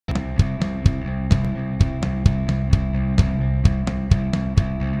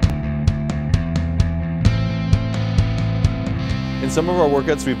some of our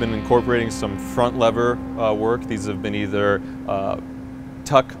workouts, we've been incorporating some front lever work. These have been either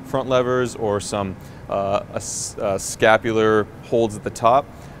tuck front levers or some scapular holds at the top.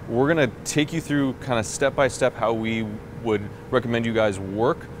 We're going to take you through kind of step by step how we would recommend you guys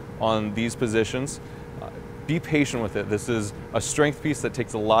work on these positions. Be patient with it. This is a strength piece that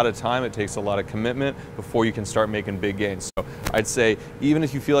takes a lot of time. It takes a lot of commitment before you can start making big gains. So I'd say even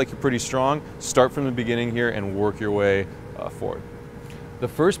if you feel like you're pretty strong, start from the beginning here and work your way forward. The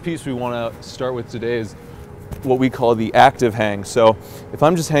first piece we want to start with today is what we call the active hang. So if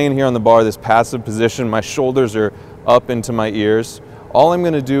I'm just hanging here on the bar, this passive position, my shoulders are up into my ears. All I'm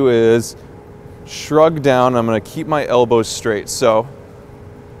going to do is shrug down. I'm going to keep my elbows straight. So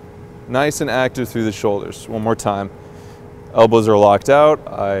nice and active through the shoulders. One more time. Elbows are locked out.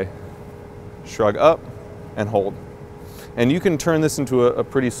 I shrug up and hold. And you can turn this into a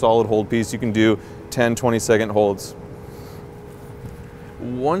pretty solid hold piece. You can do 10, 20-second holds.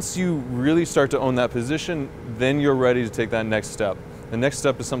 Once you really start to own that position, then you're ready to take that next step. The next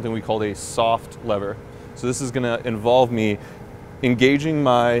step is something we call a soft lever. So this is going to involve me engaging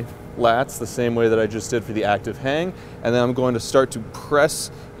my lats the same way that I just did for the active hang, and then I'm going to start to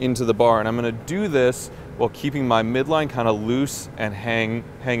press into the bar, and I'm going to do this while keeping my midline kind of loose and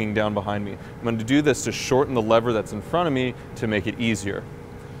hanging down behind me. I'm going to do this to shorten the lever that's in front of me to make it easier.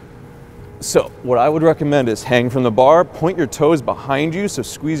 So what I would recommend is hang from the bar, point your toes behind you, so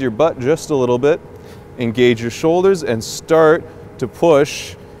squeeze your butt just a little bit, engage your shoulders, and start to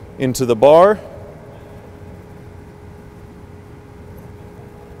push into the bar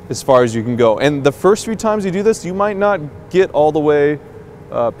as far as you can go. And the first few times you do this, you might not get all the way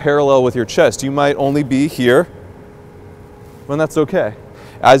parallel with your chest. You might only be here, and that's okay.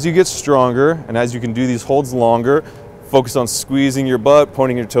 As you get stronger and as you can do these holds longer, focus on squeezing your butt,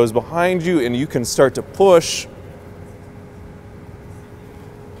 pointing your toes behind you, and you can start to push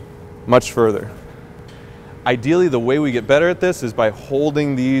much further. Ideally, the way we get better at this is by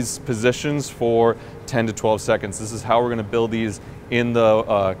holding these positions for 10 to 12 seconds. This is how we're going to build these in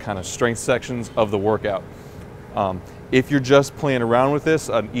the kind of strength sections of the workout. If you're just playing around with this,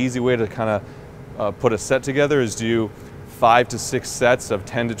 an easy way to kind of put a set together is do 5 to 6 sets of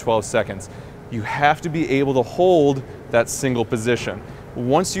 10 to 12 seconds. You have to be able to hold that single position.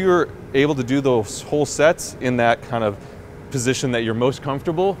 Once you're able to do those whole sets in that kind of position that you're most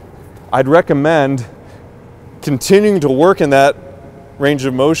comfortable, I'd recommend continuing to work in that range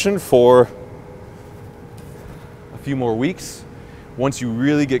of motion for a few more weeks. Once you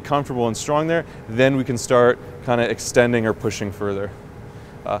really get comfortable and strong there, then we can start kind of extending or pushing further.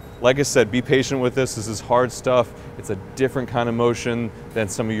 Like I said, be patient with this. This is hard stuff. It's a different kind of motion than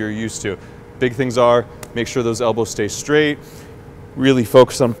some of you are used to. Big things are, make sure those elbows stay straight, really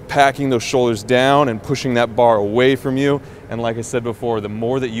focus on packing those shoulders down and pushing that bar away from you. And like I said before, the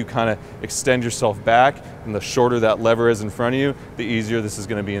more that you kind of extend yourself back and the shorter that lever is in front of you, the easier this is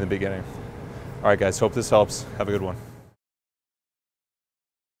going to be in the beginning. All right, guys, hope this helps. Have a good one.